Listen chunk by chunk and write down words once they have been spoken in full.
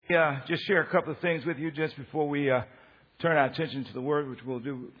Just share a couple of things with you just before we turn our attention to the Word, which we'll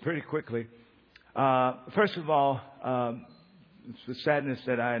do pretty quickly. First of all, it's with sadness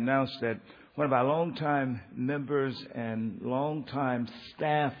that I announced that one of our longtime members and longtime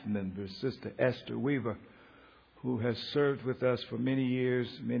staff members, Sister Esther Weaver, who has served with us for many years.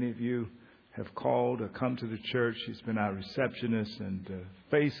 Many of you have called or come to the church. She's been our receptionist and the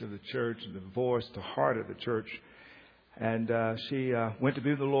face of the church, the voice, the heart of the church. And she went to be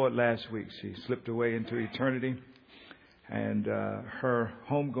with the Lord last week. She slipped away into eternity. And her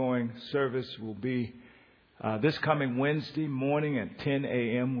homegoing service will be this coming Wednesday morning at 10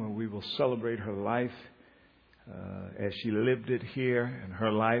 a.m. where we will celebrate her life as she lived it here and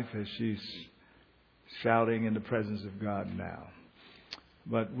her life as she's shouting in the presence of God now.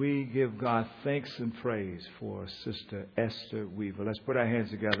 But we give God thanks and praise for Sister Esther Weaver. Let's put our hands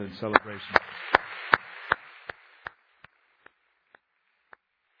together in celebration.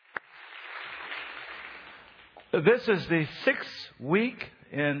 This is the 6th week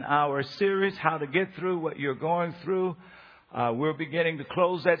in our series, How to Get Through What You're Going Through. We're beginning to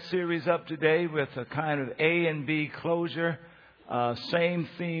close that series up today with a kind of A and B closure. Same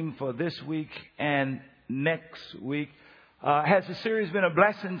theme for this week and next week. Has the series been a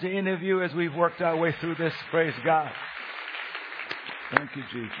blessing to any of you as we've worked our way through this? Praise God. Thank you,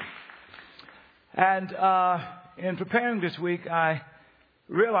 Jesus. And in preparing this week, I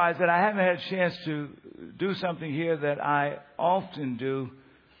realized that I haven't had a chance to do something here that I often do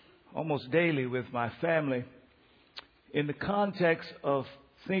almost daily with my family in the context of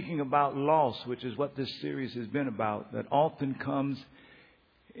thinking about loss, which is what this series has been about, that often comes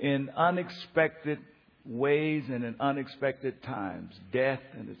in unexpected ways and in unexpected times, death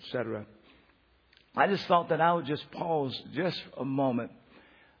and etc. I just thought that I would just pause just a moment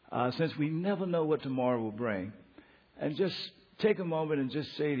since we never know what tomorrow will bring, and just take a moment and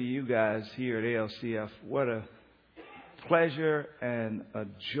just say to you guys here at ALCF, what a pleasure and a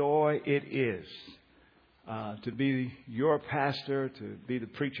joy it is to be your pastor, to be the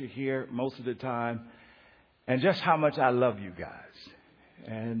preacher here most of the time, and just how much I love you guys,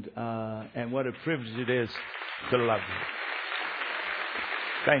 and what a privilege it is to love you.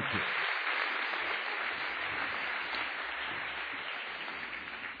 Thank you.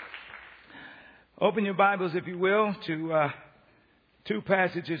 Open your Bibles, if you will, to two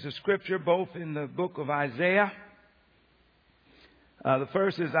passages of Scripture, both in the book of Isaiah. The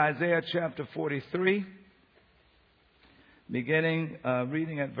first is Isaiah chapter 43, beginning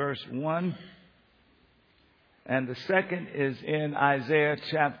reading at verse 1. And the second is in Isaiah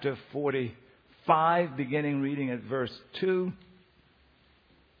chapter 45, beginning reading at verse 2.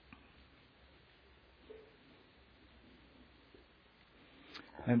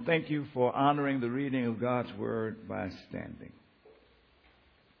 And thank you for honoring the reading of God's Word by standing.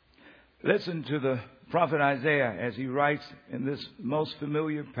 Listen to the prophet Isaiah as he writes in this most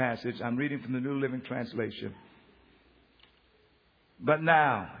familiar passage. I'm reading from the New Living Translation. But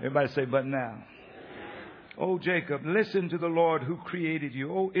now, everybody say, but now. O Jacob, listen to the Lord who created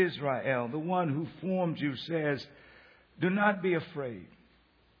you. O Israel, the one who formed you says, do not be afraid,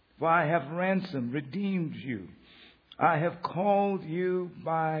 for I have ransomed, redeemed you. I have called you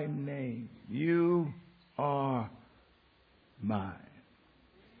by name. You are mine.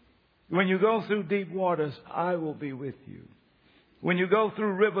 When you go through deep waters, I will be with you. When you go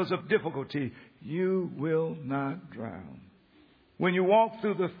through rivers of difficulty, you will not drown. When you walk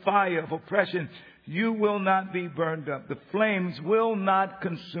through the fire of oppression, you will not be burned up. The flames will not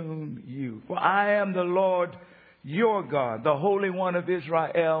consume you. For I am the Lord, your God, the Holy One of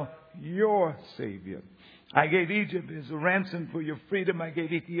Israel, your Savior. I gave Egypt as a ransom for your freedom. I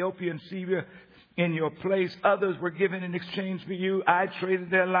gave Ethiopia and Syria in your place. Others were given in exchange for you. I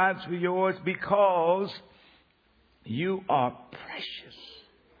traded their lives for yours because you are precious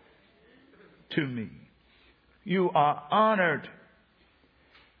to me. You are honored,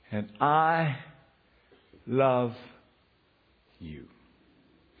 and I love you.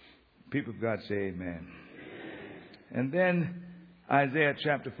 People of God say amen. And then Isaiah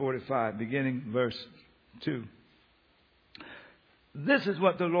chapter 45, beginning verse 2. This is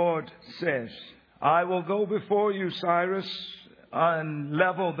what the Lord says. I will go before you, Cyrus, and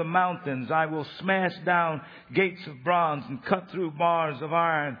level the mountains. I will smash down gates of bronze and cut through bars of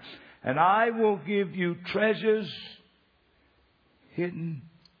iron. And I will give you treasures hidden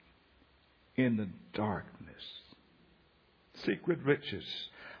in the darkness, secret riches.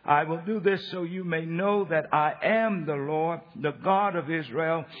 I will do this so you may know that I am the Lord, the God of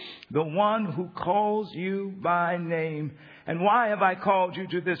Israel, the one who calls you by name. And why have I called you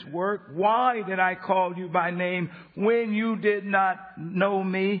to this work? Why did I call you by name when you did not know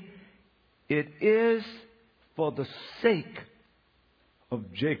me? It is for the sake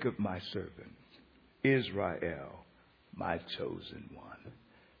of Jacob, my servant, Israel, my chosen one.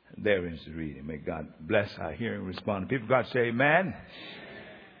 And there is the reading. May God bless our hearing and respond. People of God say amen.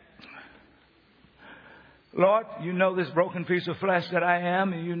 Lord, you know this broken piece of flesh that I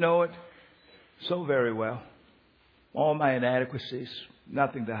am, and you know it so very well. All my inadequacies,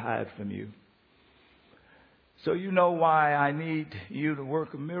 nothing to hide from you. So you know why I need you to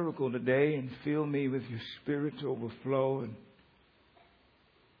work a miracle today and fill me with your Spirit to overflow and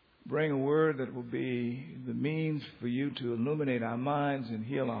bring a word that will be the means for you to illuminate our minds and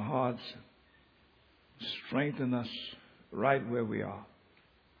heal our hearts, strengthen us right where we are.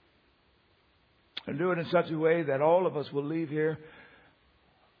 And do it in such a way that all of us will leave here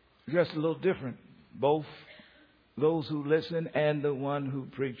just a little different, both those who listen and the one who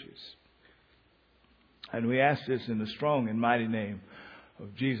preaches. And we ask this in the strong and mighty name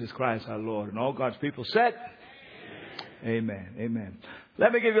of Jesus Christ our Lord. And all God's people said, amen. Amen.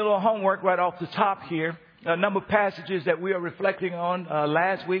 Let me give you a little homework right off the top here. A number of passages that we are reflecting on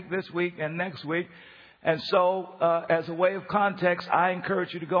last week, this week, and next week. And so, as a way of context, I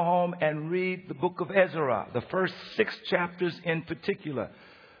encourage you to go home and read the book of Ezra, the first 6 chapters in particular.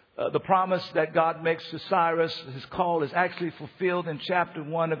 The promise that God makes to Cyrus, his call, is actually fulfilled in chapter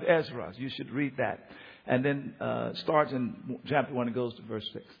 1 of Ezra. You should read that. And then starts in chapter 1 and goes to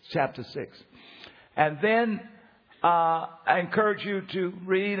chapter 6. And then I encourage you to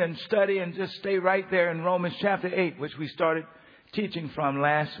read and study and just stay right there in Romans chapter 8, which we started teaching from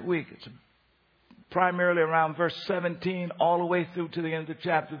last week. It's primarily around verse 17 all the way through to the end of the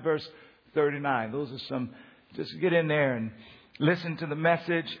chapter, verse 39. Those are some, just get in there and listen to the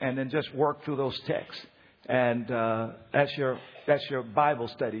message and then just work through those texts. And that's your Bible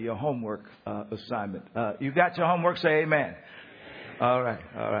study, your homework assignment. You got your homework? Say amen. All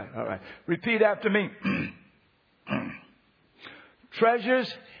right. Repeat after me.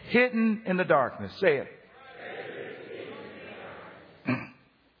 Treasures hidden in the darkness. Say it.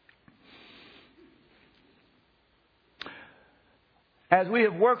 As we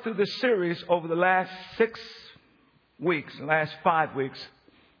have worked through this series over the last 5 weeks,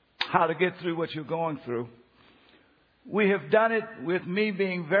 how to get through what you're going through, we have done it with me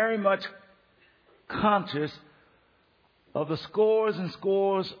being very much conscious of the scores and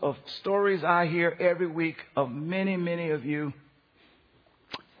scores of stories I hear every week of many, many of you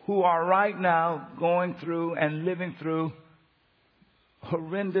who are right now going through and living through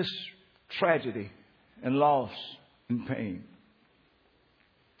horrendous tragedy and loss and pain.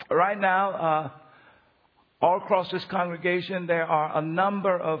 Right now, all across this congregation, there are a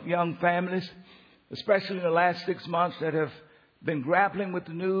number of young families, especially in the last 6 months, that have been grappling with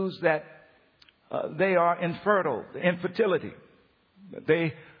the news that they are infertile, infertility. That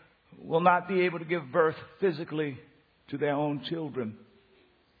they will not be able to give birth physically to their own children.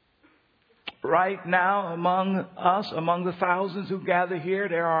 Right now, among us, among the thousands who gather here,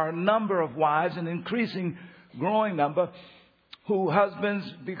 there are a number of wives, an increasing, growing number, who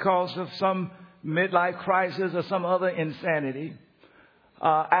husbands, because of some midlife crisis or some other insanity,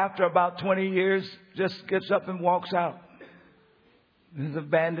 after about 20 years, just gets up and walks out. Has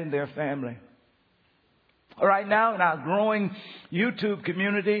abandoned their family. Right now, in our growing YouTube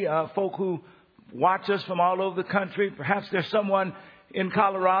community, folk who watch us from all over the country, perhaps there's someone in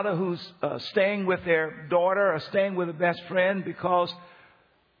Colorado who's staying with their daughter or staying with a best friend because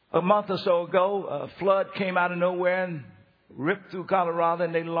a month or so ago, a flood came out of nowhere and ripped through Colorado,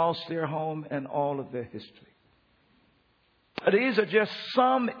 and they lost their home and all of their history. These are just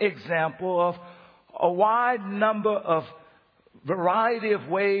some example of a wide number of variety of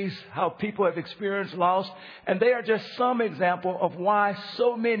ways how people have experienced loss. And they are just some example of why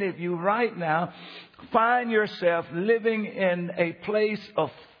so many of you right now find yourself living in a place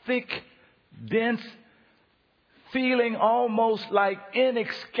of thick, dense, feeling almost like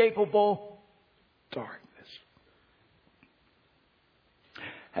inescapable darkness.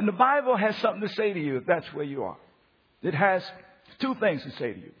 And the Bible has something to say to you if that's where you are. It has 2 things to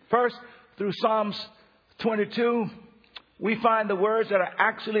say to you. First, through Psalms 22, we find the words that are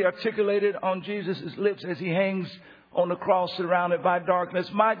actually articulated on Jesus' lips as he hangs on the cross surrounded by darkness.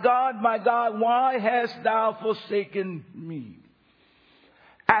 My God, why hast thou forsaken me?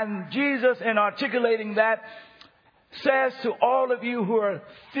 And Jesus, in articulating that, says to all of you who are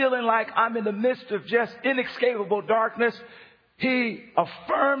feeling like I'm in the midst of just inescapable darkness, He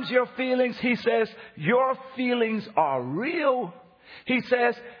affirms your feelings. He says your feelings are real. He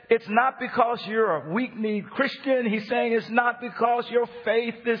says it's not because you're a weak-kneed Christian. He's saying it's not because your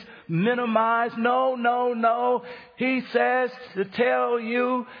faith is minimized. No, no, no. He says to tell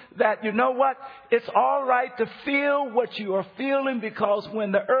you that, you know what? It's all right to feel what you are feeling, because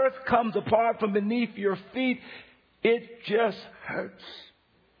when the earth comes apart from beneath your feet, it just hurts.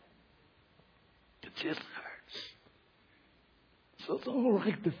 It just hurts. So it's all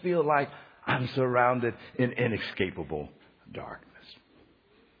right to feel like I'm surrounded in inescapable darkness.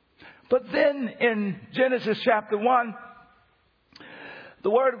 But then in Genesis chapter 1, the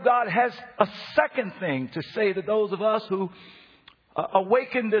Word of God has a second thing to say to those of us who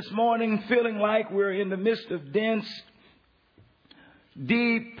awaken this morning feeling like we're in the midst of dense,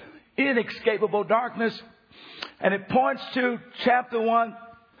 deep, inescapable darkness. And it points to chapter 1,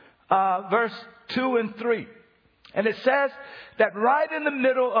 verse 2 and 3. And it says that right in the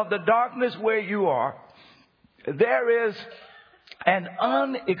middle of the darkness where you are, there is an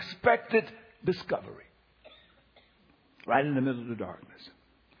unexpected discovery. Right in the middle of the darkness.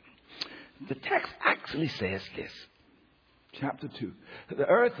 The text actually says this. Chapter 2. The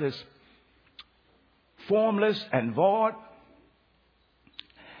earth is formless and void.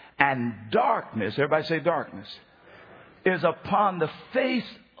 And darkness, everybody say darkness, is upon the face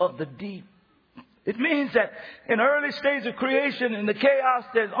of the deep. It means that in the early stage of creation, in the chaos,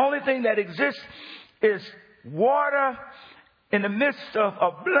 the only thing that exists is water in the midst of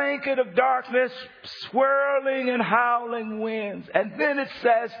a blanket of darkness, swirling and howling winds. And then it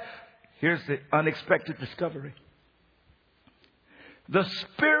says, here's the unexpected discovery. The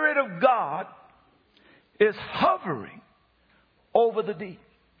Spirit of God is hovering over the deep.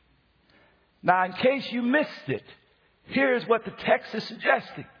 Now, in case you missed it, here's what the text is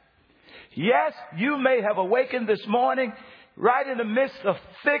suggesting. Yes, you may have awakened this morning right in the midst of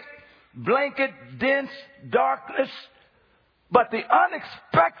thick, blanket, dense darkness. But the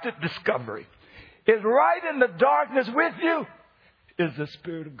unexpected discovery is right in the darkness with you is the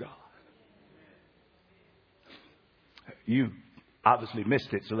Spirit of God. You obviously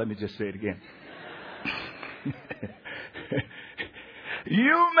missed it, so let me just say it again.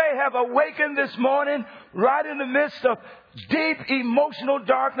 You may have awakened this morning right in the midst of deep emotional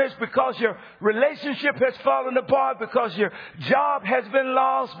darkness because your relationship has fallen apart, because your job has been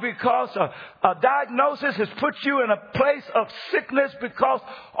lost, because a diagnosis has put you in a place of sickness, because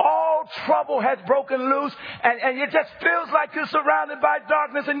all trouble has broken loose, and it just feels like you're surrounded by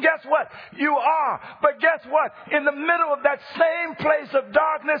darkness. And guess what? You are. But guess what? In the middle of that same place of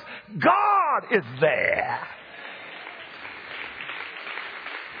darkness, God is there.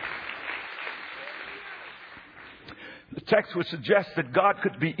 The text would suggest that God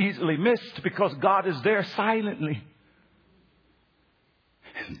could be easily missed because God is there silently.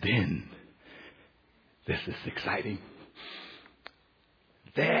 And then, this is exciting.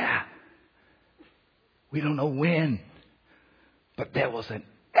 There, we don't know when, but there was an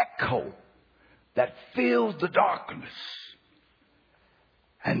echo that filled the darkness.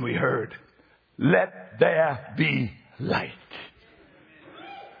 And we heard, "Let there be light."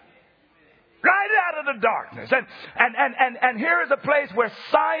 Right out of the darkness. And here is a place where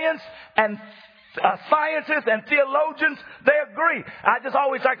science and scientists and theologians, they agree. I just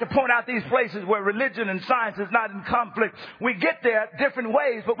always like to point out these places where religion and science is not in conflict. We get there different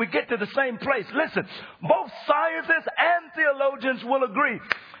ways, but we get to the same place. Listen, both scientists and theologians will agree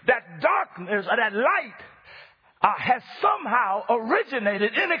that darkness, or that light, has somehow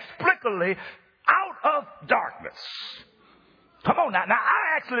originated inexplicably out of darkness. Come on now. Now,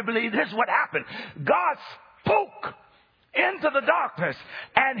 I actually believe this is what happened. God spoke into the darkness,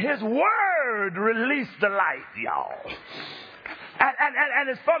 and His Word released the light, y'all. And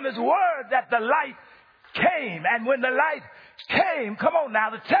it's from His Word that the light came. And when the light came, come on now,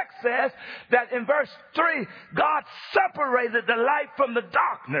 the text says that in verse 3, God separated the light from the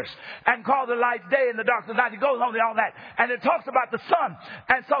darkness and called the light day and the darkness night. It goes on and all that. And it talks about the sun.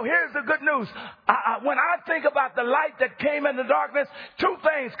 And so here's the good news. When I think about the light that came in the darkness, two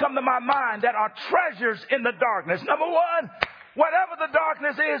things come to my mind that are treasures in the darkness. Number one, whatever the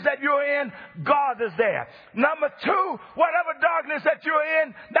darkness is that you're in, God is there. Number two, whatever darkness that you're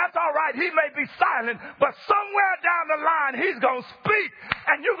in, that's all right. He may be silent, but somewhere down the line, He's going to speak,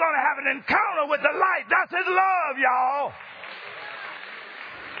 and you're going to have an encounter with the light. That's His love, y'all.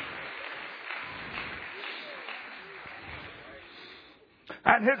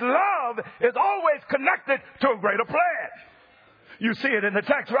 And His love is always connected to a greater plan. You see it in the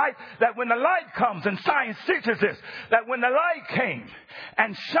text, right? That when the light comes, and science teaches this, that when the light came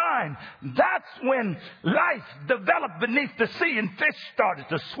and shined, that's when life developed beneath the sea, and fish started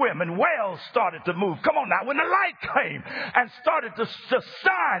to swim and whales started to move. Come on now. When the light came and started to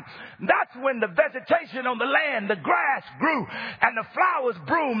shine, that's when the vegetation on the land, the grass grew and the flowers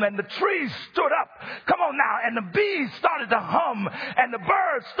bloomed and the trees stood up. Come on now. And the bees started to hum and the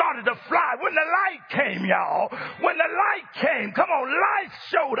birds started to fly. When the light came, y'all, when the light came, come on, life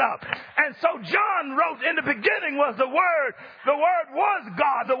showed up. And so John wrote, in the beginning was the Word. The Word was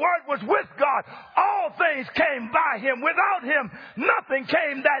God. The Word was with God. All things came by Him. Without Him, nothing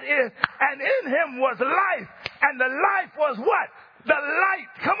came that is. And in Him was life. And the life was what? The light.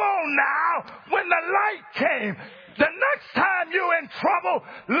 Come on now. When the light came, the next time you're in trouble,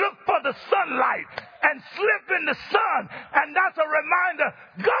 look for the sunlight and slip in the sun. And that's a reminder,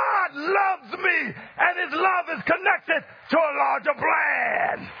 God loves me and His love is connected to a larger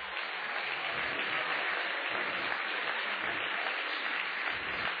plan.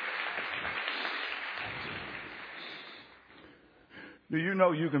 Do you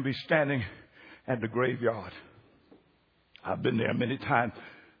know you can be standing at the graveyard? I've been there many times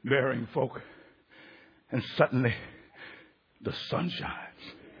burying folk, and suddenly the sun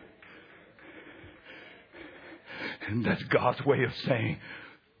shines. And that's God's way of saying,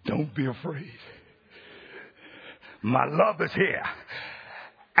 don't be afraid. My love is here.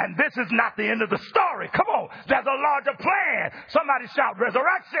 And this is not the end of the story. Come on, there's a larger plan. Somebody shout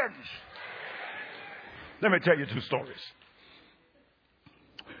resurrection. Let me tell you two stories.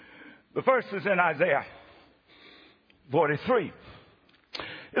 The first is in Isaiah 43.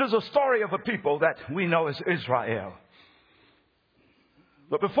 It is a story of a people that we know as Israel.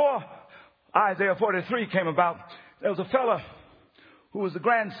 But before Isaiah 43 came about, there was a fellow who was the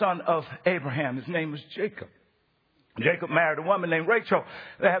grandson of Abraham. His name was Jacob. Jacob married a woman named Rachel.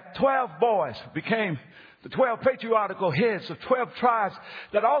 They had 12 boys, became the 12 patriarchal heads of 12 tribes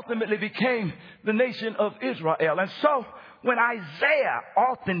that ultimately became the nation of Israel. And so when Isaiah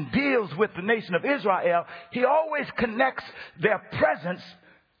often deals with the nation of Israel, he always connects their present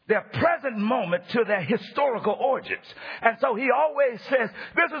moment to their historical origins. And so he always says,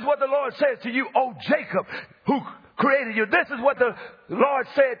 this is what the Lord says to you, O Jacob, who created you. This is what the Lord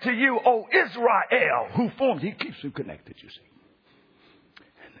said to you, O Israel, who formed. He keeps you connected, you see.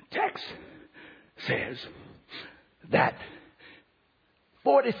 And the text says that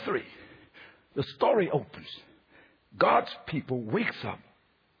 43, the story opens. God's people wakes up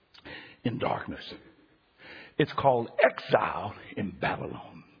in darkness. It's called exile in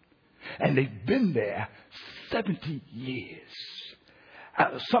Babylon. And they've been there 70 years.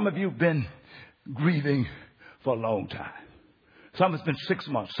 Some of you have been grieving for a long time. Some has been 6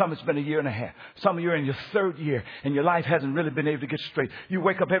 months. Some has been a year and a half. Some of you are in your third year and your life hasn't really been able to get straight. You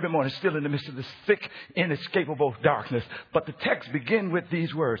wake up every morning still in the midst of this thick, inescapable darkness. But the text begins with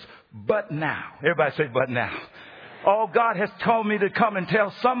these words, but now. Everybody say, but now. Oh, God has told me to come and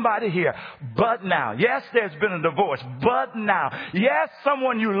tell somebody here, but now. Yes, there's been a divorce, but now. Yes,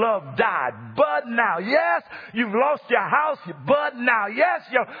 someone you love died, but now. Yes, you've lost your house, but now. Yes,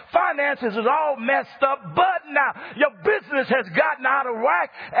 your finances is all messed up, but now. Your business has gotten out of whack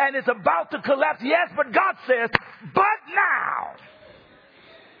and it's about to collapse. Yes, but God says, but now.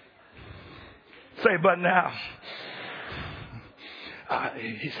 Say, but now.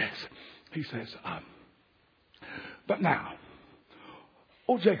 He says, but now,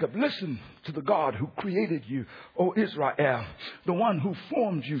 O Jacob, listen to the God who created you, O Israel, the one who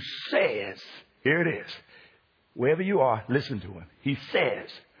formed you says, here it is, wherever you are, listen to him. He says,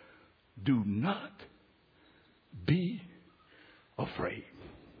 do not be afraid.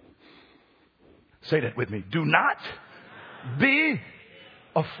 Say that with me. Do not be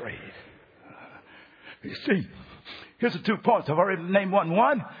afraid. You see, here's the 2 points. I've already named one.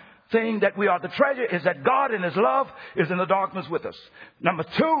 One thing that we are the treasure is that God in His love is in the darkness with us. Number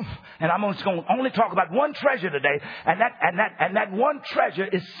 2, and I'm just going to only talk about one treasure today, and that one treasure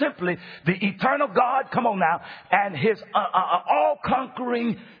is simply the eternal God, come on now, and His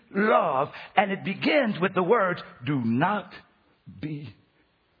all-conquering love, and it begins with the words, do not be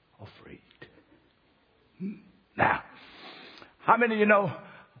afraid. Now, how many of you know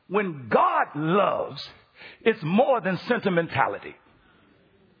when God loves, it's more than sentimentality?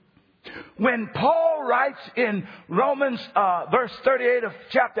 When Paul writes in Romans verse 38 of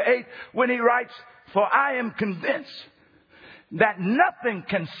chapter 8, when he writes, for I am convinced that nothing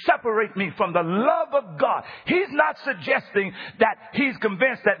can separate me from the love of God. He's not suggesting that he's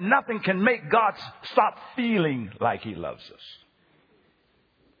convinced that nothing can make God stop feeling like He loves us.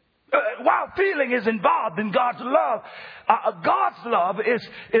 while feeling is involved in God's love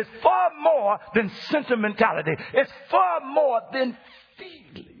is far more than sentimentality. It's far more than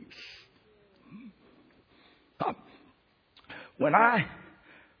feelings. When I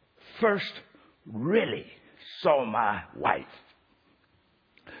first really saw my wife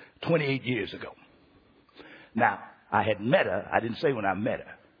 28 years ago. Now, I had met her. I didn't say when I met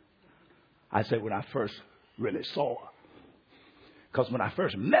her. I said when I first really saw her. Because when I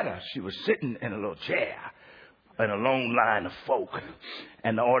first met her, she was sitting in a little chair in a long line of folk.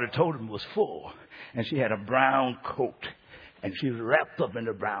 And the auditorium was full. And she had a brown coat. And she was wrapped up in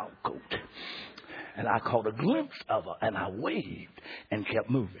the brown coat. And I caught a glimpse of her. And I waved and kept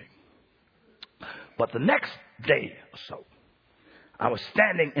moving. But the next day or so, I was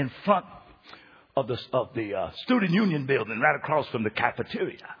standing in front of the student union building right across from the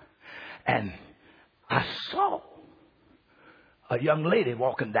cafeteria. And I saw a young lady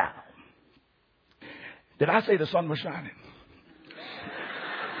walking down. Did I say the sun was shining?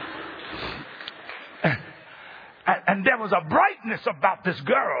 And there was a brightness about this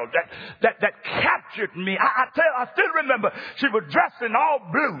girl that captured me. I still remember she was dressed in all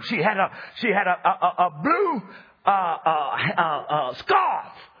blue. She had a blue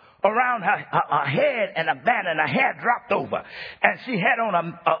scarf around her head and a band, and her hair dropped over. And she had on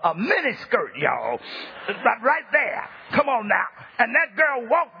a mini skirt, y'all. Right there. Come on now. And that girl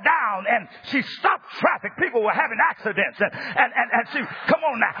walked down and she stopped traffic. People were having accidents. And she, come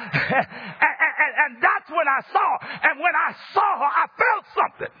on now. And that's when I saw. And when I saw her, I felt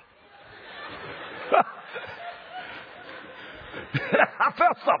something. I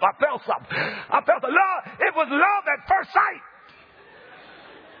felt something. I felt the love. It was love at first sight.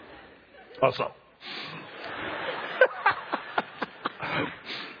 Also.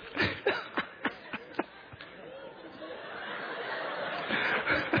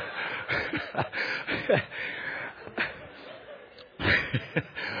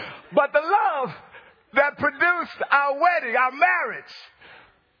 But the love that produced our wedding, our marriage,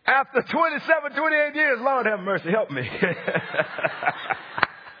 after 27, 28 years, Lord have mercy, help me.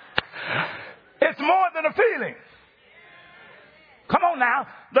 It's more than a feeling. Come on now.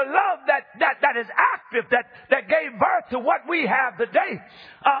 The love that is active, that gave birth to what we have today,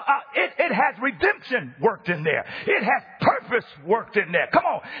 it has redemption worked in there. It has purpose worked in there. Come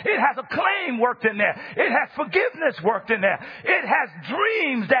on. It has a claim worked in there. It has forgiveness worked in there. It has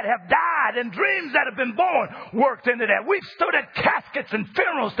dreams that have died and dreams that have been born worked into there. We've stood at caskets and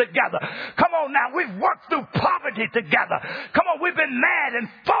funerals together. Come on now. We've worked through poverty together. Come on. We've been mad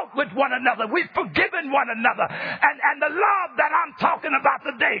and fought with one another. We've forgiven one another. And the love that I'm talking about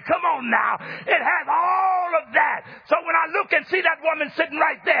today, come on now, it has all of that. So when I look and see that woman sitting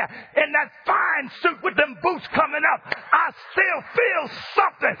right there in that fine suit with them boots coming up, I still feel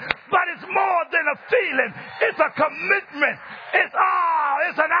something. But it's more than a feeling. It's a commitment.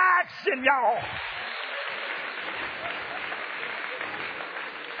 It's an action, y'all.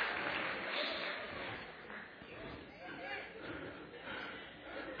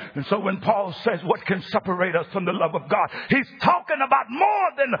 And so when Paul says, what can separate us from the love of God? He's talking about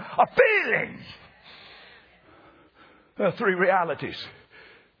more than a feeling. There are three realities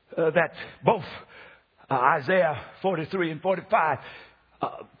that both Isaiah 43 and 45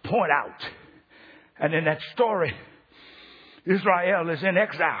 point out. And in that story, Israel is in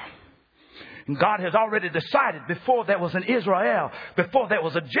exile. And God has already decided before there was an Israel, before there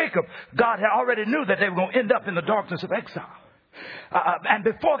was a Jacob, God had already knew that they were going to end up in the darkness of exile. And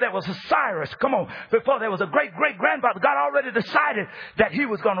before there was a Cyrus, before there was a great-great-grandfather, God already decided that he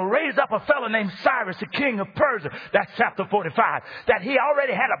was going to raise up a fellow named Cyrus, the king of Persia. That's chapter 45. That he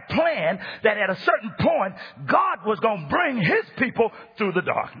already had a plan that at a certain point, God was going to bring his people through the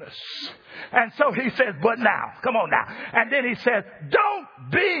darkness. And so he says, but now, come on now. And then he says, don't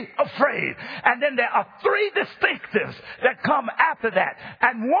be afraid. And then there are three distinctives that come after that.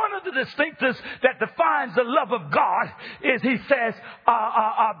 And one of the distinctives that defines the love of God is he says,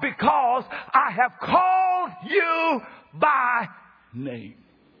 because I have called you by name.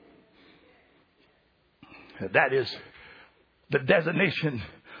 That is the designation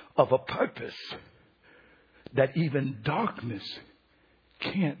of a purpose that even darkness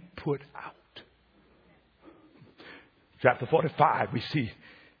can't put out. Chapter 45,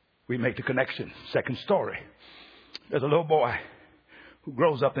 we make the connection. Second story. There's a little boy who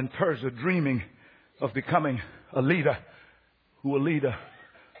grows up in Persia dreaming of becoming a leader who will lead a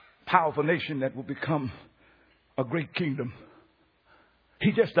powerful nation that will become a great kingdom.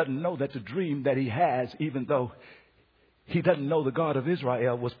 He just doesn't know that the dream that he has, even though he doesn't know the God of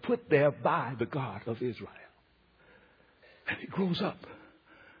Israel, was put there by the God of Israel. And he grows up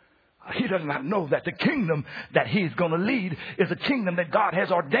He does not know that the kingdom that he's going to lead is a kingdom that God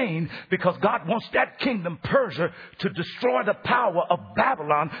has ordained, because God wants that kingdom, Persia, to destroy the power of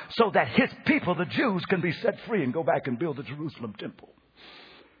Babylon so that his people, the Jews, can be set free and go back and build the Jerusalem temple.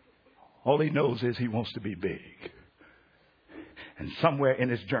 All he knows is he wants to be big. And somewhere in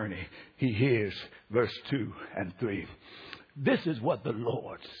his journey, he hears verse 2 and 3. This is what the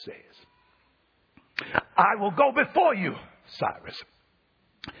Lord says. I will go before you, Cyrus.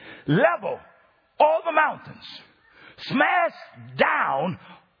 Level all the mountains. Smash down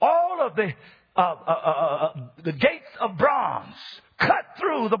all of the gates of bronze. Cut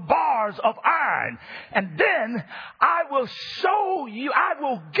through the bars of iron. And then I will show you, I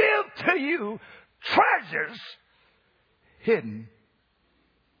will give to you treasures hidden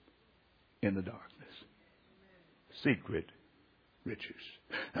in the darkness. Secret riches.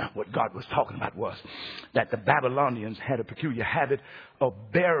 Now, what God was talking about was that the Babylonians had a peculiar habit of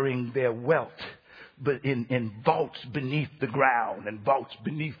burying their wealth but in vaults beneath the ground and vaults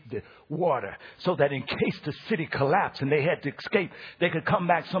beneath the water, so that in case the city collapsed and they had to escape, they could come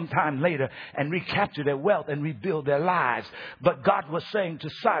back sometime later and recapture their wealth and rebuild their lives. But God was saying to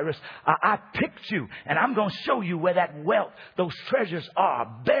Cyrus, I picked you, and I'm going to show you where that wealth, those treasures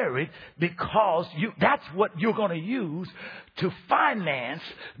are buried, because that's what you're going to use to finance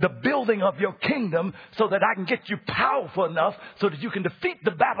the building of your kingdom, so that I can get you powerful enough so that you can defeat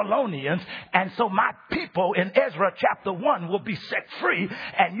the Babylonians. And so my people in Ezra chapter 1 will be set free,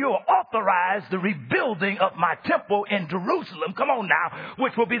 and you'll authorize the rebuilding of my temple in Jerusalem. Come on now,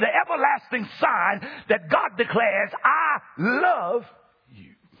 which will be the everlasting sign that God declares, I love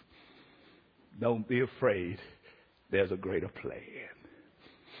you. Don't be afraid. There's a greater plan.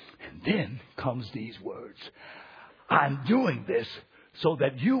 And then comes these words. I'm doing this so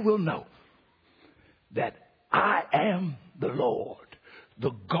that you will know that I am the Lord,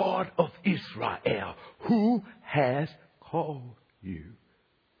 the God of Israel, who has called you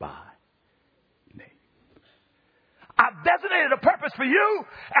by name. I've designated a purpose for you,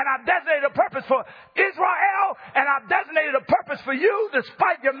 and I've designated a purpose for Israel, and I've designated a purpose for you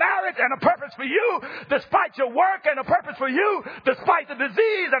despite your marriage, and a purpose for you despite your work, and a purpose for you despite the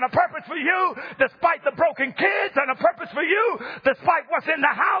disease, and a purpose for you despite the broken kids, and a purpose for you despite what's in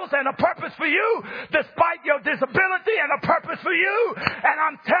the house, and a purpose for you despite your disability, and a purpose for you. And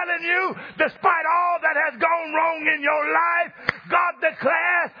I'm telling you, despite all that has gone wrong in your life, God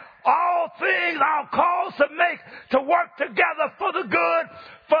declares all things are called to work together for the good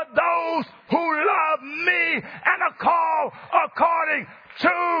for those who love me and are called according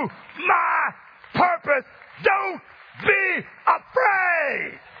to my purpose. Don't be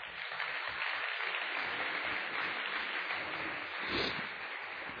afraid.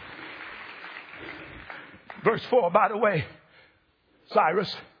 Verse 4, by the way,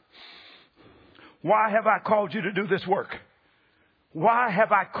 Cyrus, why have I called you to do this work? Why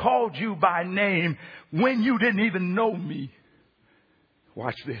have I called you by name when you didn't even know me?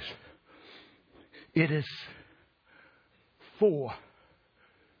 Watch this. It is for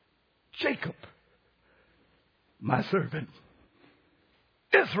Jacob, my servant,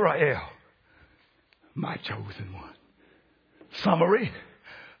 Israel, my chosen one. Summary.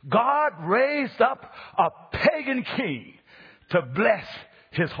 God raised up a pagan king to bless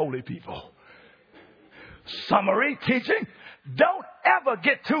his holy people. Summary teaching. Don't ever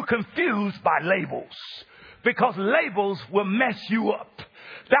get too confused by labels, because labels will mess you up.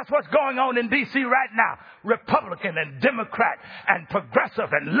 That's what's going on in D.C. right now. Republican and Democrat and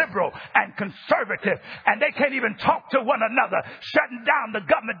progressive and liberal and conservative. And they can't even talk to one another, shutting down the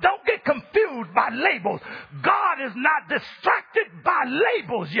government. Don't get confused by labels. God is not distracted by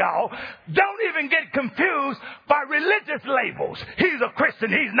labels, y'all. Don't even get confused by religious labels. He's a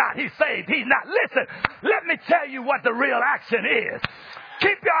Christian. He's not. He's saved. He's not. Listen, let me tell you what the real action is.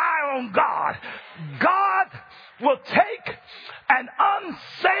 Keep your eye on God. God will take an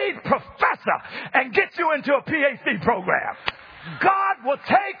unsaved professor and get you into a PhD program. God will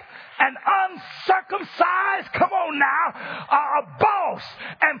take an uncircumcised, come on now, a boss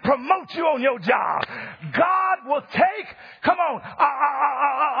and promote you on your job. God will take, come on,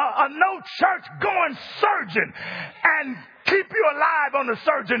 a no church going surgeon and keep you alive on the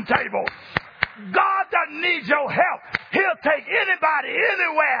surgeon table. God doesn't need your help. He'll take anybody,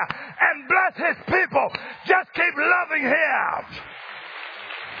 anywhere, and bless his people. Just keep loving him.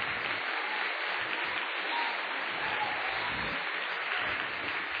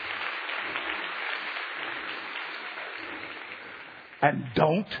 And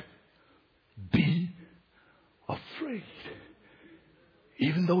don't be afraid,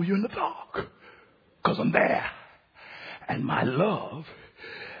 even though you're in the dark, because I'm there. And my love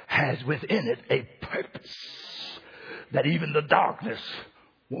has within it a purpose that even the darkness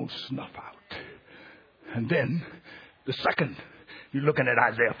won't snuff out. And then the second, you're looking at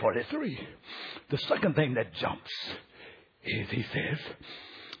Isaiah 43. The second thing that jumps is he says,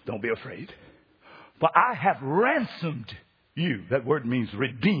 don't be afraid, for I have ransomed you. That word means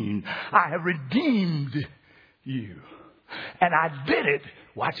redeemed. I have redeemed you. And I did it,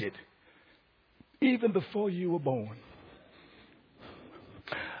 watch it, even before you were born.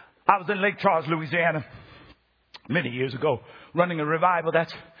 I was in Lake Charles, Louisiana, many years ago, running a revival.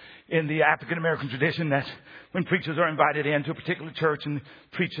 That's in the African-American tradition. That's when preachers are invited into a particular church and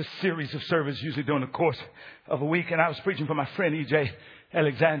preach a series of services, usually during the course of a week. And I was preaching for my friend E.J.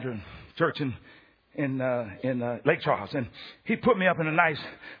 Alexander, church in Lake Charles. And he put me up in a nice,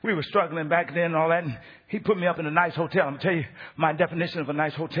 we were struggling back then and all that. And he put me up in a nice hotel. I'm going to tell you my definition of a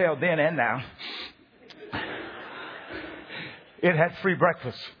nice hotel then and now. It had free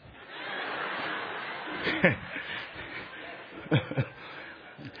breakfast.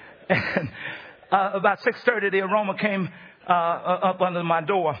 And about 6:30, the aroma came up under my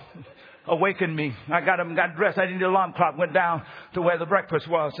door, awakened me. I got up and got dressed. I didn't need an alarm clock. Went down to where the breakfast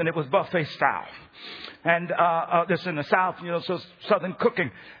was, and it was buffet style. And this in the South, you know, so Southern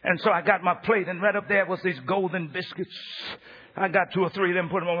cooking. And so I got my plate, and right up there was these golden biscuits. I got 2 or 3 of them,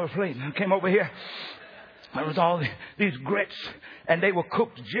 put them on my plate. And I came over here. There was all these grits, and they were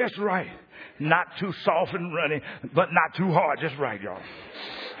cooked just right. Not too soft and runny, but not too hard. Just right, y'all.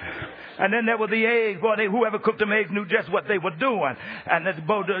 And then there were the eggs. Boy, whoever cooked them eggs knew just what they were doing. And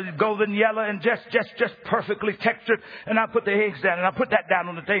the golden yellow and just perfectly textured. And I put the eggs down, and I put that down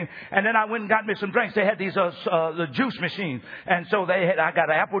on the table. And then I went and got me some drinks. They had these the juice machines. And so I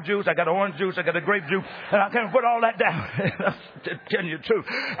got apple juice, I got orange juice, I got a grape juice. And I kind of put all that down. To tell you the truth.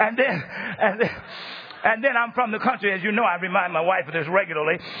 And then I'm from the country, as you know. I remind my wife of this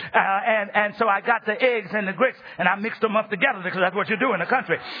regularly. And so I got the eggs and the grits, and I mixed them up together because that's what you do in the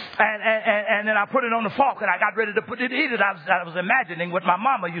country. And then I put it on the fork, and I got ready to eat it. I was imagining what my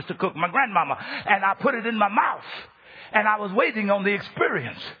mama used to cook, my grandmama. And I put it in my mouth, and I was waiting on the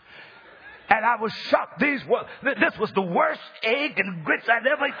experience. And I was shocked. This was the worst egg and grits I'd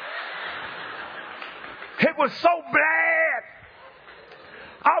ever eaten. It was so bad.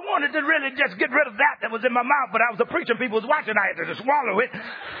 I wanted to really just get rid of that was in my mouth, but I was a preacher. People was watching. I had to just swallow it.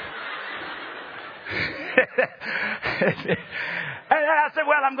 And I said,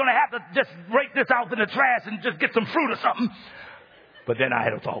 well, I'm going to have to just rake this out in the trash and just get some fruit or something. But then I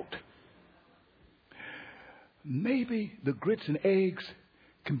had a thought. Maybe the grits and eggs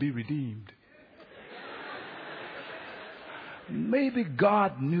can be redeemed. Maybe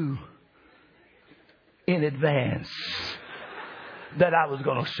God knew in advance that I was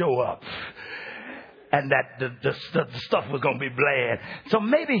going to show up and that the stuff was going to be bland. So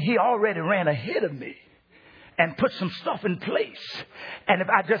maybe he already ran ahead of me and put some stuff in place. And if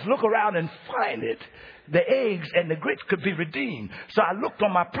I just look around and find it, the eggs and the grits could be redeemed. So I looked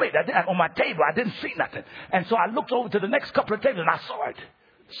on my plate, on my table. I didn't see nothing. And so I looked over to the next couple of tables and I saw it.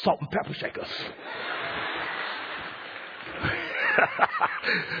 Salt and pepper shakers.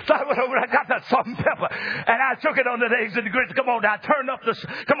 So I went over and I got that salt and pepper and I took it on the eggs and the grits. Come on, I turned it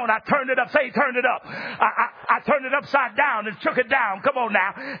up. Say, turn it up. I turned it upside down and took it down. Come on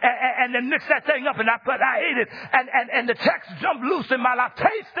now. And then mixed that thing up and I ate it. And the text jumped loose in my life.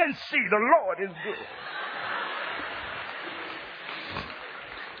 Taste and see the Lord is good.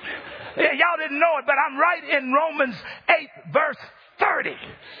 Yeah, y'all didn't know it, but I'm right in Romans 8, verse 30.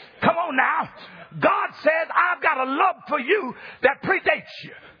 Come on now. God says, I've got a love for you that predates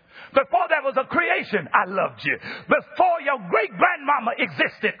you. Before there was a creation, I loved you. Before your great-grandmama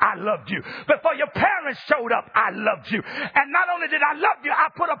existed, I loved you. Before your parents showed up, I loved you. And not only did I love you, I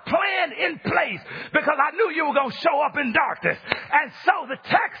put a plan in place because I knew you were going to show up in darkness. And so the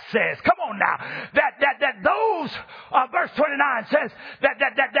text says, come on now, that those, verse 29 says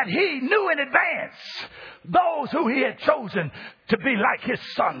that he knew in advance those who he had chosen to be like his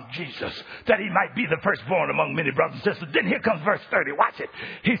son, Jesus, that he might be the firstborn among many brothers and sisters. Then here comes verse 30. Watch it.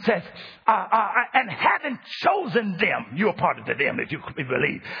 He says, and having chosen them, you're part of the them if you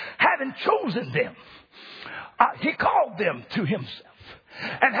believe. Having chosen them, he called them to himself.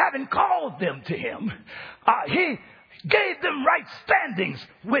 And having called them to him, he gave them right standings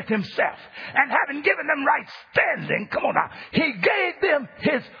with himself. And having given them right standing, come on now, he gave them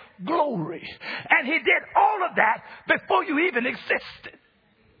his glory. And he did all of that before you even existed.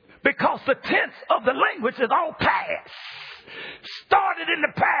 Because the tense of the language is all past. Started in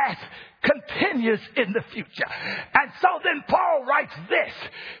the past, continues in the future. And so then Paul writes this.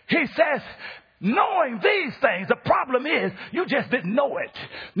 He says, Knowing these things, the problem is you just didn't know it.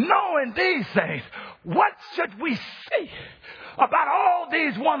 Knowing these things, what should we say about all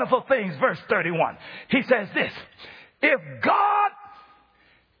these wonderful things? Verse 31, he says this: if God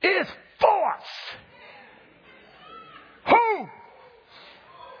is for us, who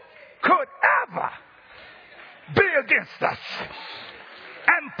could ever be against us?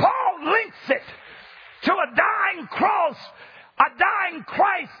 And Paul links it to a dying cross, a dying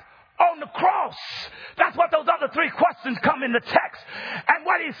Christ on the cross. That's what those other three questions come in the text. And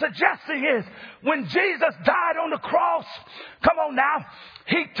what he's suggesting is, when Jesus died on the cross, come on now,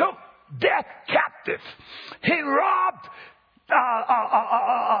 he took death captive. He robbed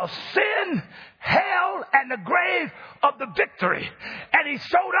sin, hell, and the grave of the victory. And he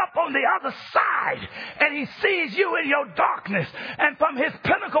showed up on the other side, and he sees you in your darkness. And from his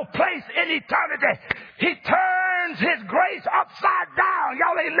pinnacle place in eternity, he turns his grace upside down.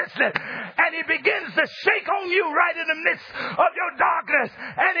 Y'all ain't listening. And he begins to shake on you right in the midst of your darkness.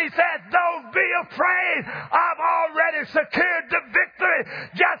 And he says, don't be afraid. I've already secured the victory.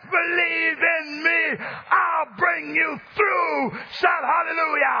 Just believe in me. I'll bring you through. Shout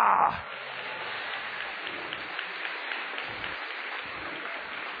hallelujah.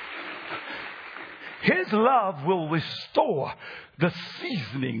 His love will restore the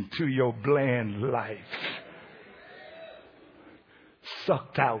seasoning to your bland life,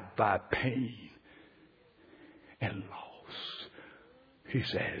 sucked out by pain and loss. He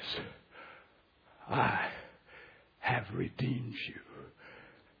says, I have redeemed you.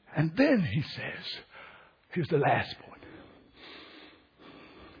 And then he says, here's the last point.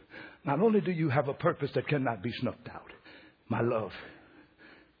 Not only do you have a purpose that cannot be snuffed out, my love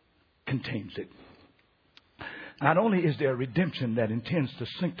contains it. Not only is there a redemption that intends to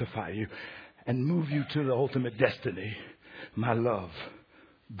sanctify you and move you to the ultimate destiny, my love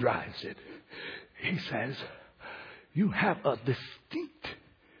drives it. He says, you have a distinct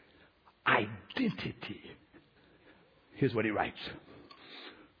identity. Here's what he writes.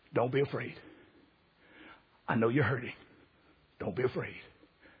 Don't be afraid. I know you're hurting. Don't be afraid.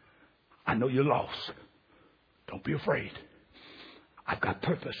 I know you're lost. Don't be afraid. I've got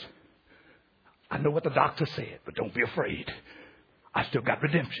purpose. I know what the doctor said, but don't be afraid. I still got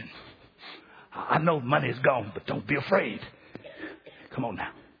redemption. I know money's gone, but don't be afraid. Come on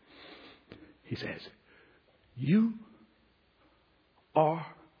now. He says, you are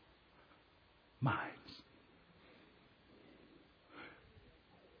mine.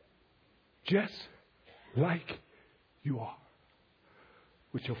 Just like you are.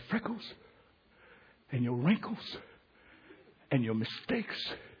 With your freckles and your wrinkles and your mistakes.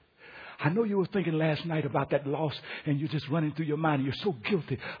 I know you were thinking last night about that loss, and you're just running through your mind, and you're so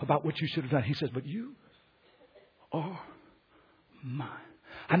guilty about what you should have done. He says, but you are mine.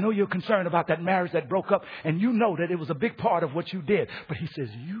 I know you're concerned about that marriage that broke up, and you know that it was a big part of what you did. But he says,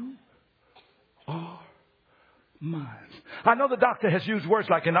 you are mine. I know the doctor has used words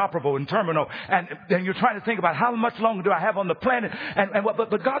like inoperable and terminal, and then you're trying to think about how much longer do I have on the planet,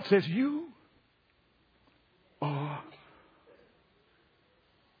 but God says, you are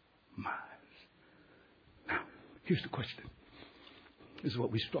mine. Now, here's the question. This is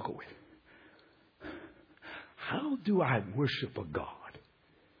what we struggle with. How do I worship a God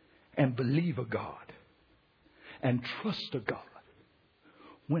and believe a God and trust a God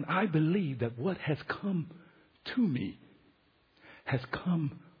when I believe that what has come to me has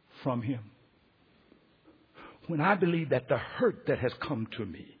come from him? When I believe that the hurt that has come to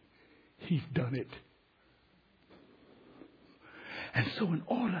me, he's done it. And so in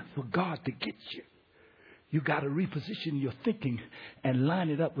order for God to get you, you got to reposition your thinking and line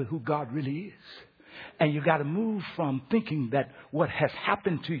it up with who God really is. And you got to move from thinking that what has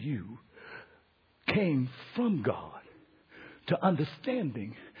happened to you came from God to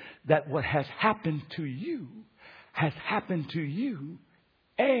understanding that what has happened to you has happened to you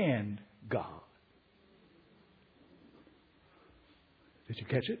and God. Did you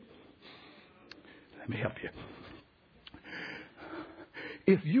catch it? Let me help you.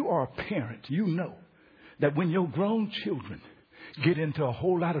 If you are a parent, you know that when your grown children get into a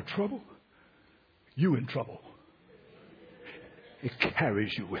whole lot of trouble, you in trouble. It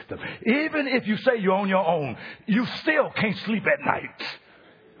carries you with them. Even if you say you're on your own, you still can't sleep at night.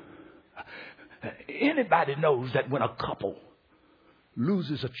 Anybody knows that when a couple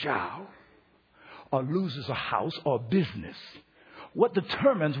loses a child or loses a house or business, what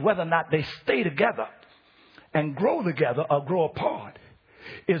determines whether or not they stay together and grow together or grow apart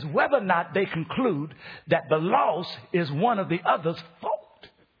is whether or not they conclude that the loss is one of the other's fault.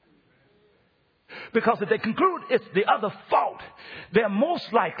 Because if they conclude it's the other's fault, they'll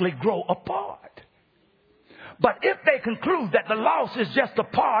most likely grow apart. But if they conclude that the loss is just a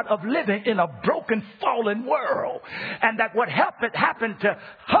part of living in a broken, fallen world, and that what happened to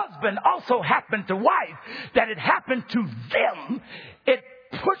husband also happened to wife, that it happened to them, it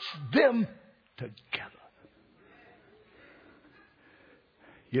puts them together.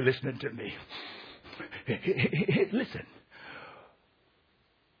 You're listening to me? Listen.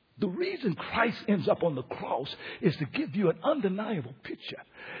 The reason Christ ends up on the cross is to give you an undeniable picture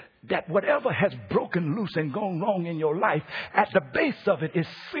that whatever has broken loose and gone wrong in your life, at the base of it is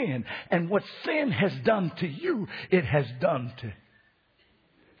sin. And what sin has done to you, it has done to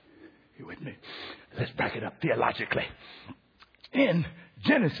you. With me? Let's back it up theologically. In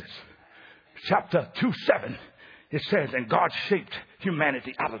Genesis chapter 2:7, it says, and God shaped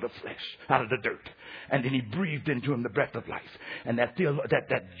humanity out of the flesh, out of the dirt. And then he breathed into him the breath of life. And that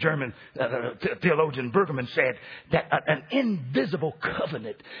German theologian Bergman said that an invisible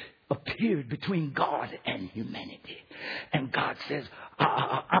covenant appeared between God and humanity. And God says,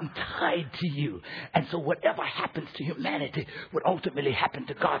 I'm tied to you. And so whatever happens to humanity would ultimately happen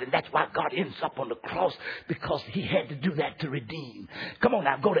to God. And that's why God ends up on the cross, because he had to do that to redeem. Come on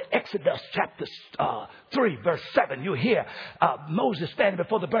now, go to Exodus chapter 3, verse 7. You hear Moses standing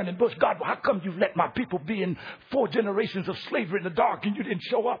before the burning bush. God, how come you let my people be in 4 generations of slavery in the dark and you didn't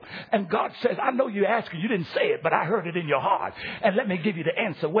show up? And God says, I know you're asking. You didn't say it, but I heard it in your heart. And let me give you the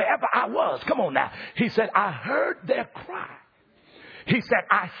answer. Wherever I was, come on now. He said, I heard their cry. He said,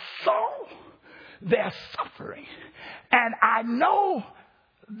 I saw their suffering, and I know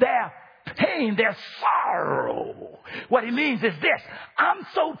their pain, their sorrow. What he means is this: I'm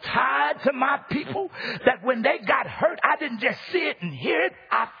so tied to my people that when they got hurt, I didn't just see it and hear it,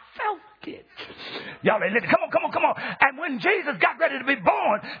 I felt it. Y'all ain't listening. Come on. And when Jesus got ready to be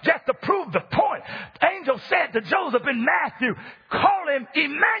born, just to prove the point, the angel said to Joseph in Matthew, call him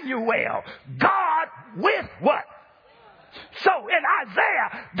Emmanuel, God with what? So in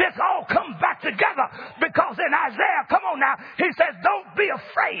Isaiah, this all comes back together, because in Isaiah, come on now, he says, don't be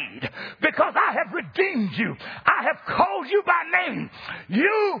afraid, because I have redeemed you. I have called you by name.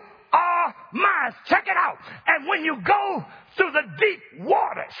 You are mine. Check it out. And when you go through the deep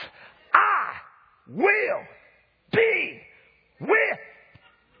waters, I will be with.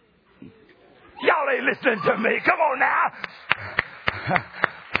 Y'all ain't listening to me. Come on now.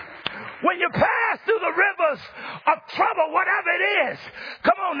 When you pass through the rivers of trouble, whatever it is,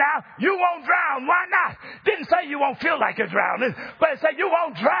 come on now, you won't drown. Why not? Didn't say you won't feel like you're drowning, but it said you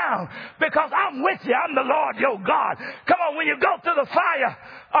won't drown because I'm with you. I'm the Lord your God. Come on, when you go through the fire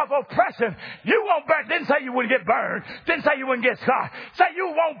of oppression, you won't burn. Didn't say you wouldn't get burned. Didn't say you wouldn't get scarred. Say you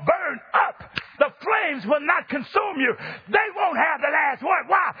won't burn up. The flames will not consume you. They won't have the last word.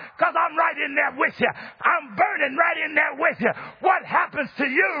 Why? Because I'm right in there with you. I'm burning right in there with you. What happens to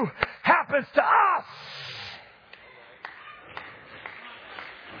you happens to us.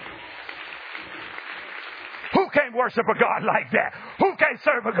 Who can't worship a God like that? Who can't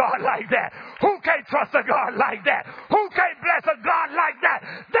serve a God like that? Who can't trust a God like that? Who can't bless a God like that?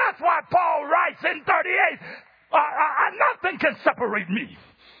 That's why Paul writes in 38, nothing can separate me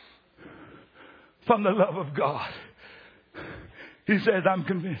from the love of God. He says, I'm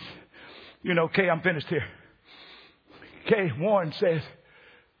convinced. You know, Kay, I'm finished here. Kay Warren says,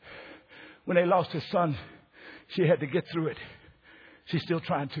 when they lost his son, she had to get through it. She's still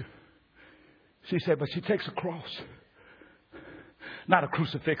trying to. She said, but she takes a cross. Not a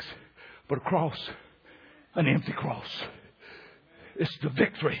crucifix, but a cross. An empty cross. It's the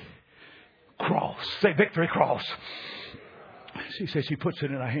victory cross. Say victory cross. She says she puts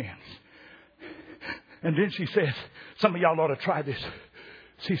it in her hands. And then she says, some of y'all ought to try this.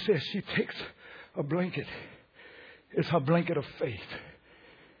 She says she takes a blanket. It's her blanket of faith.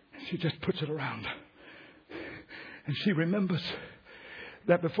 She just puts it around her. And she remembers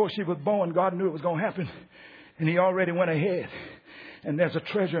that before she was born, God knew it was going to happen. And he already went ahead. And there's a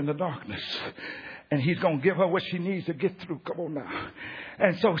treasure in the darkness. And he's going to give her what she needs to get through. Come on now.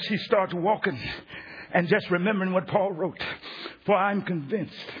 And so she starts walking and just remembering what Paul wrote. For I'm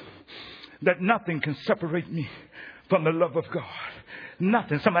convinced that nothing can separate me from the love of God.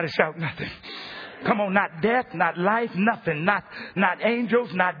 Nothing. Somebody shout nothing. Come on, not death, not life, nothing. Not angels,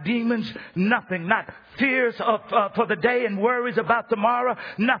 not demons, nothing. Not fears for the day and worries about tomorrow.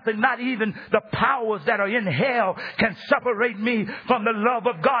 Nothing. Not even the powers that are in hell can separate me from the love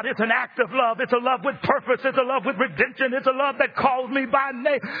of God. It's an act of love. It's a love with purpose. It's a love with redemption. It's a love that calls me by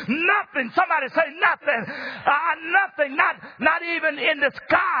name. Nothing. Somebody say nothing. Nothing. Not even in the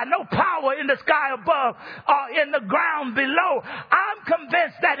sky. No power in the sky above or in the ground below. I'm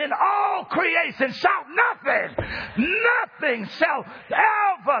convinced that in all creation, shout nothing shall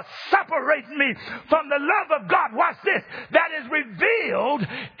ever separate me from the love of God, watch this, that is revealed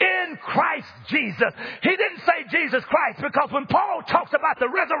in Christ Jesus. He didn't say Jesus Christ, because when Paul talks about the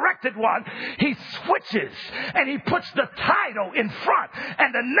resurrected one, he switches and he puts the title in front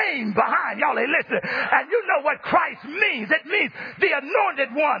and the name behind. Y'all ain't listening. And you know what Christ means. It means the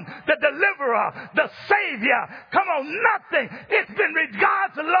anointed one, the deliverer, the savior. Come on, nothing.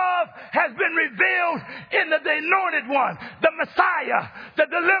 God's love has been revealed in the anointed one, the Messiah, the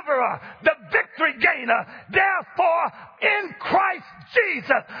deliverer, the victory gainer. Therefore, in Christ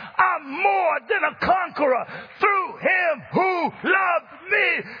Jesus, I'm more than a conqueror through him who loved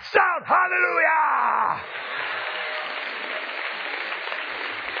me. Shout hallelujah.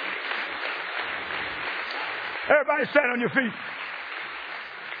 Everybody stand on your feet.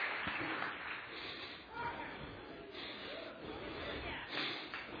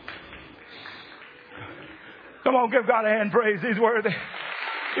 Come on, give God a hand praise. He's worthy.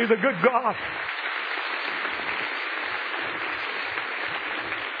 He's a good God.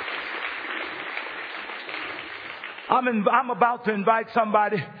 I'm about to invite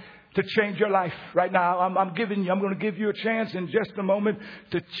somebody to change your life right now. I'm going to give you a chance in just a moment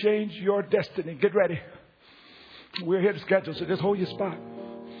to change your destiny. Get ready. We're here to schedule, so just hold your spot.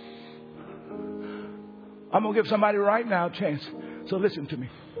 I'm going to give somebody right now a chance. So listen to me.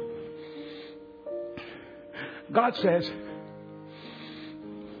 God says,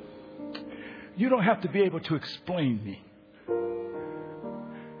 you don't have to be able to explain me.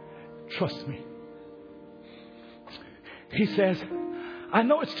 Trust me. He says, I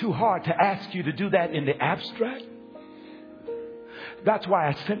know it's too hard to ask you to do that in the abstract. That's why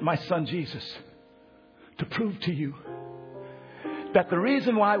I sent my son Jesus to prove to you that the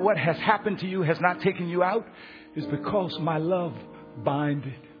reason why what has happened to you has not taken you out is because my love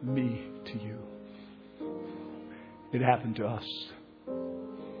binded me to you. It happened to us.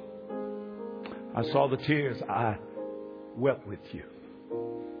 I saw the tears. I wept with you.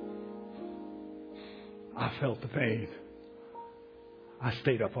 I felt the pain. I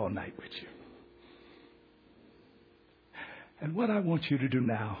stayed up all night with you. And what I want you to do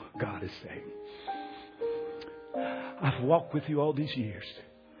now, God is saying, I've walked with you all these years,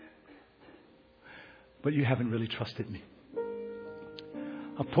 but you haven't really trusted me.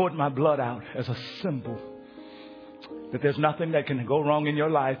 I poured my blood out as a symbol that there's nothing that can go wrong in your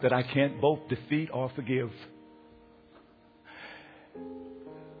life that I can't both defeat or forgive.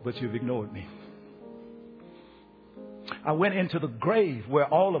 But you've ignored me. I went into the grave where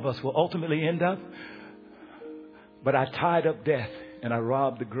all of us will ultimately end up, but I tied up death and I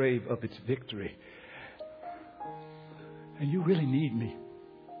robbed the grave of its victory. And you really need me,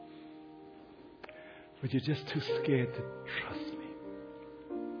 but you're just too scared to trust me.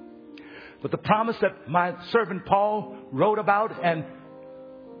 But the promise that my servant Paul wrote about and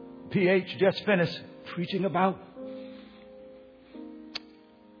PH just finished preaching about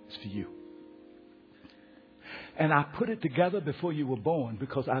is for you. And I put it together before you were born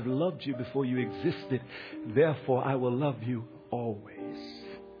because I've loved you before you existed. Therefore, I will love you always.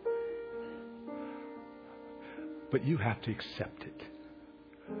 But you have to accept it.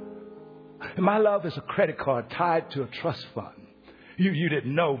 And my love is a credit card tied to a trust fund. You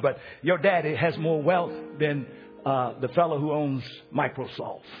didn't know, but your daddy has more wealth than the fellow who owns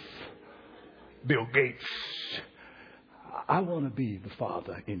Microsoft, Bill Gates. I want to be the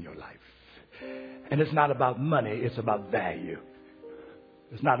father in your life. And it's not about money. It's about value.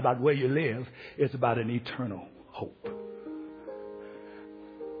 It's not about where you live. It's about an eternal hope.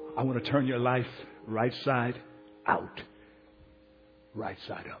 I want to turn your life right side out, right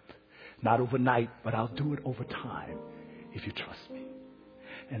side up. Not overnight, but I'll do it over time if you trust me.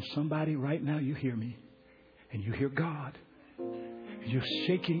 And somebody right now, you hear me and you hear God. You're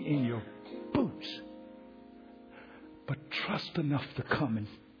shaking in your boots. But trust enough to come and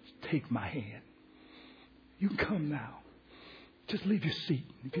take my hand. You can come now. Just leave your seat.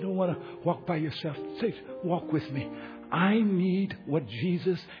 If you don't want to walk by yourself, say, walk with me. I need what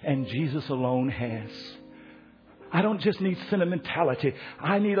Jesus and Jesus alone has. I don't just need sentimentality.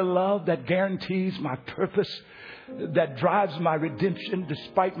 I need a love that guarantees my purpose, that drives my redemption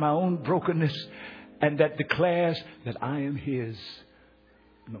despite my own brokenness, and that declares that I am His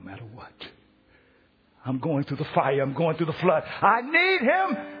no matter what. I'm going through the fire. I'm going through the flood. I need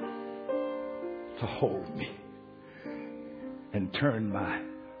Him to hold me and turn my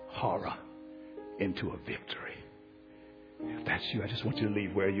horror into a victory. If that's you, I just want you to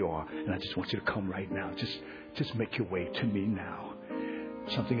leave where you are, and I just want you to come right now. Just make your way to me now.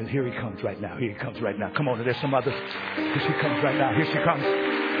 Something is, here He comes right now. Here He comes right now. Come on, there's some others. Here she comes right now. Here she comes.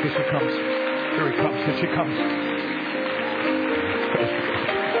 Here she comes. Here He comes. Here she comes.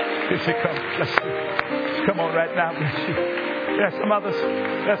 Here she comes. Let's see. Come on right now. There's some others.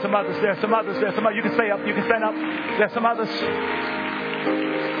 There's some others. There's some others. There's some others. You can stay up. You can stand up. There's some others.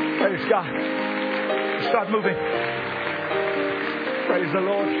 Praise God. Start moving. Praise the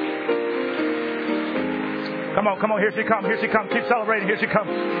Lord. Come on, come on. Here she comes. Here she comes. Keep celebrating. Here she comes.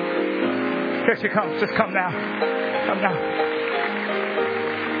 Here she comes. Just come now. Come now.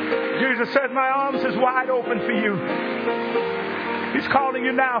 Jesus said, my arms is wide open for you. He's calling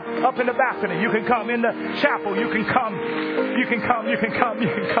you now up in the balcony. You can come in the chapel. You can come. You can come. You can come. You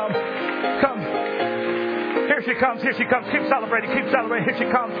can come. Come. Here she comes. Here she comes. Keep celebrating. Keep celebrating. Here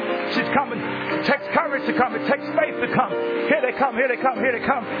she comes. She's coming. It takes courage to come. It takes faith to come. Here they come. Here they come. Here they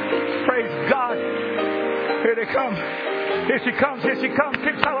come. Praise God. Here they come. Here she comes. Here she comes.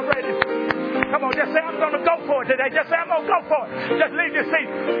 Keep celebrating. Come on, just say, I'm going to go for it today. Just say, I'm going to go for it. Just leave your seat.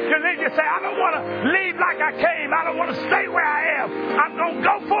 Just leave your seat. I don't want to leave like I came. I don't want to stay where I am. I'm going to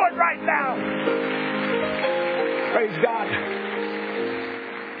go for it right now. Praise God.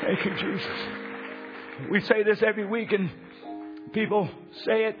 Thank you, Jesus. We say this every week, and people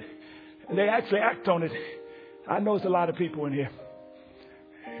say it, and they actually act on it. I know there's a lot of people in here.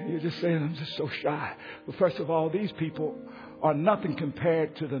 You're just saying, I'm just so shy. But first of all, these people are nothing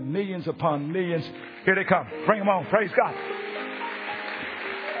compared to the millions upon millions. Here they come. Bring them on. Praise God.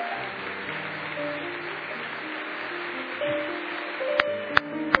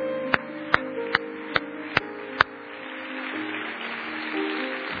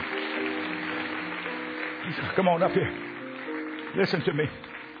 Come on up here. Listen to me.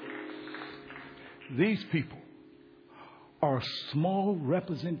 These people are a small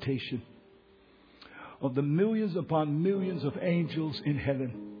representation of the millions upon millions of angels in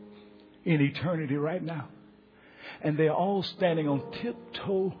heaven in eternity right now. And they're all standing on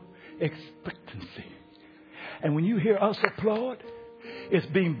tiptoe expectancy. And when you hear us applaud, it's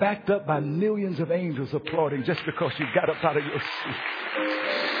being backed up by millions of angels applauding just because you got up out of your seat.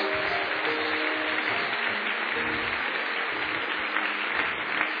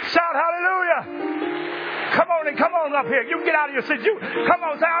 Shout hallelujah. Come on up here. You can get out of your seat. You come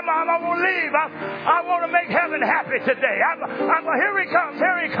on, say, I won't leave. I want to make heaven happy today. Here he comes.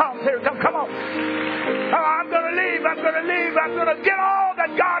 Here he comes. Here he comes. Come on. I'm going to leave. I'm going to leave. I'm going to get all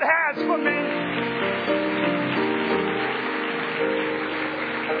that God has for me.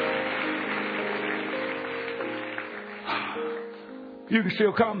 You can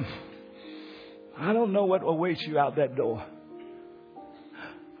still come. I don't know what awaits you out that door.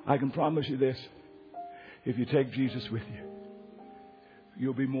 I can promise you this. If you take Jesus with you,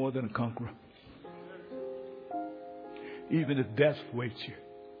 you'll be more than a conqueror. Even if death waits you,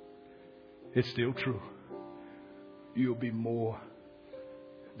 it's still true. You'll be more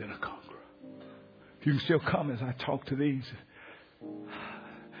than a conqueror. You can still come as I talk to these.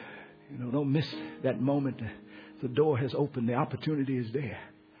 Don't miss that moment. The door has opened. The opportunity is there.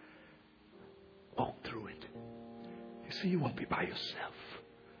 Walk through it. You see, you won't be by yourself.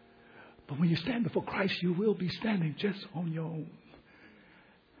 But when you stand before Christ, you will be standing just on your own.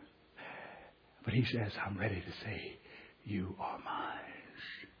 But he says, I'm ready to say, you are mine.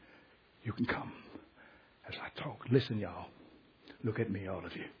 You can come as I talk. Listen, y'all. Look at me, all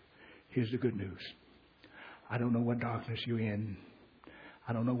of you. Here's the good news. I don't know what darkness you're in.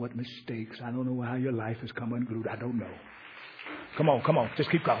 I don't know what mistakes. I don't know how your life has come unglued. I don't know. Come on.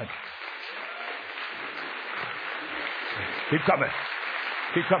 Just keep coming. Keep coming.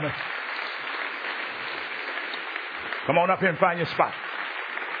 Keep coming. Come on up here and find your spot.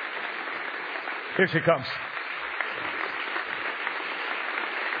 Here she comes.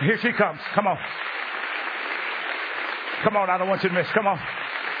 Here she comes. Come on. Come on. I don't want you to miss. Come on.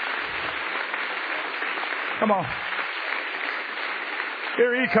 Come on.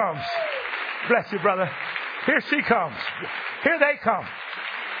 Here he comes. Bless you, brother. Here she comes. Here they come.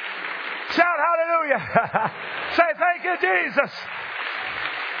 Shout hallelujah. Say thank you, Jesus.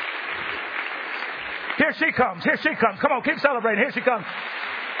 Here she comes. Here she comes. Come on, keep celebrating. Here she comes.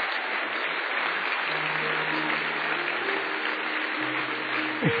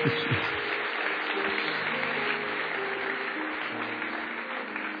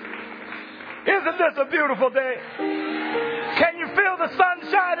 Isn't this a beautiful day? Can you feel the sun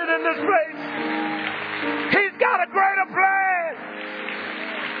shining in this place? He's got a greater plan.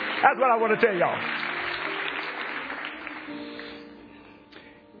 That's what I want to tell y'all.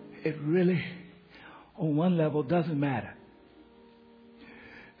 It really, on one level, doesn't matter.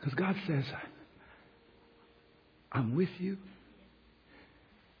 Because God says, I'm with you.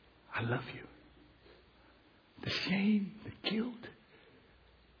 I love you. The shame, the guilt,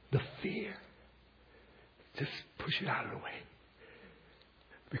 the fear, just push it out of the way.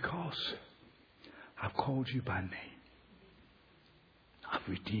 Because I've called you by name. I've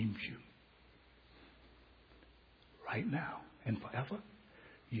redeemed you. Right now and forever,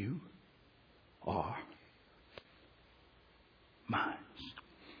 you are mine.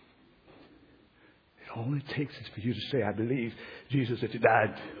 It only takes is for you to say, I believe, Jesus, that you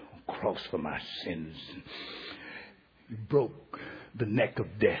died on the cross for my sins. You broke the neck of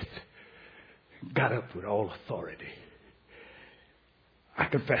death. Got up with all authority. I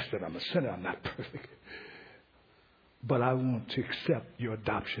confess that I'm a sinner. I'm not perfect. But I want to accept your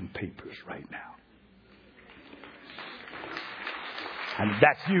adoption papers right now. And if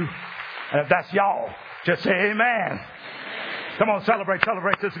that's you, and if that's y'all, just say amen. Come on, celebrate.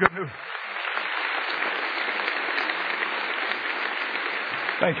 This is good news.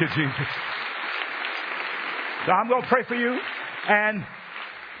 Thank you, Jesus. So I'm going to pray for you. And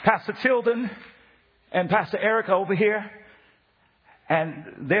Pastor Tilden and Pastor Erica over here.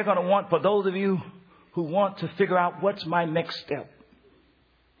 And they're going to want, for those of you who want to figure out what's my next step,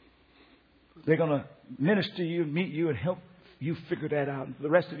 they're going to minister you, meet you, and help you figure that out. And the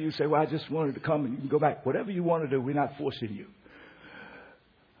rest of you say, well, I just wanted to come, and you can go back. Whatever you want to do, we're not forcing you.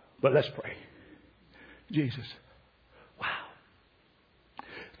 But let's pray. Jesus, wow.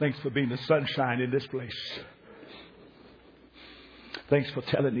 Thanks for being the sunshine in this place. Thanks for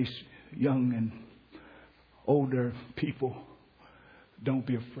telling these young and older people, don't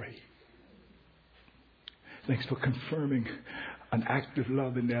be afraid. Thanks for confirming an active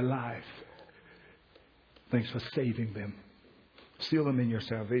love in their life. Thanks for saving them. Seal them in your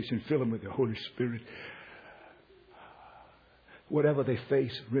salvation. Fill them with your Holy Spirit. Whatever they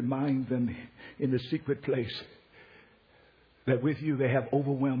face, remind them in the secret place that with you they have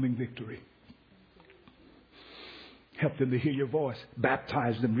overwhelming victory. Help them to hear your voice.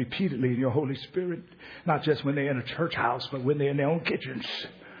 Baptize them repeatedly in your Holy Spirit. Not just when they're in a church house, but when they're in their own kitchens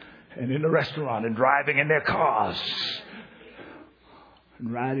and in the restaurant and driving in their cars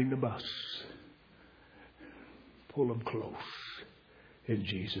and riding the bus. Pull them close in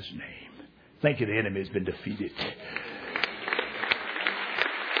Jesus' name. Thank you. The enemy has been defeated.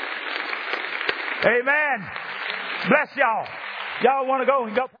 Amen. Bless y'all. Y'all want to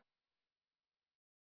go?